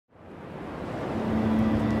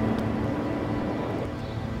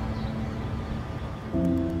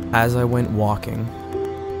As I went walking,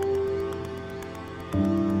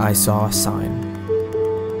 I saw a sign,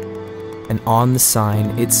 and on the sign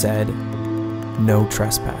it said, "No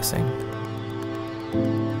trespassing."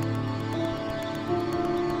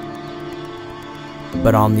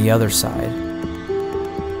 But on the other side,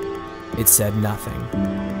 it said nothing.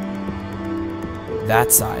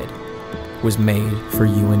 That side was made for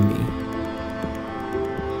you and me.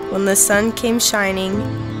 When the sun came shining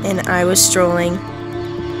and I was strolling,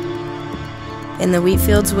 and the wheat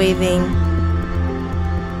fields waving,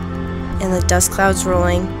 and the dust clouds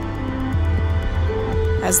rolling,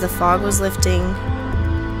 as the fog was lifting,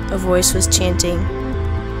 a voice was chanting,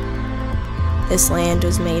 "This land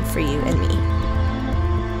was made for you and me."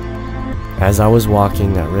 As I was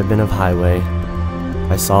walking that ribbon of highway,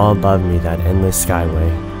 I saw above me that endless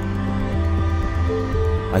skyway.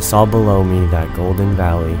 I saw below me that golden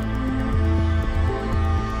valley.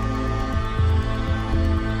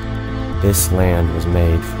 This land was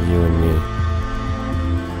made for you and me.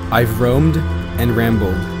 I've roamed and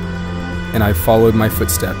rambled, and I've followed my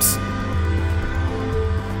footsteps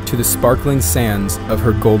to the sparkling sands of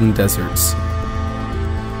her golden deserts.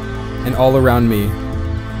 And all around me,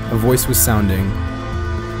 a voice was sounding,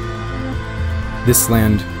 "This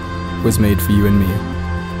land was made for you and me."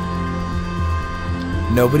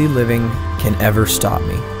 Nobody living can ever stop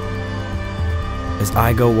me as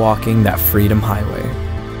I go walking that freedom highway.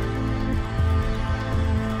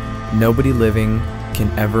 Nobody living can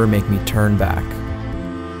ever make me turn back.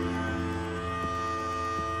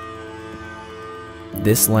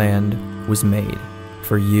 This land was made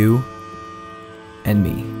for you and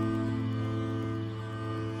me.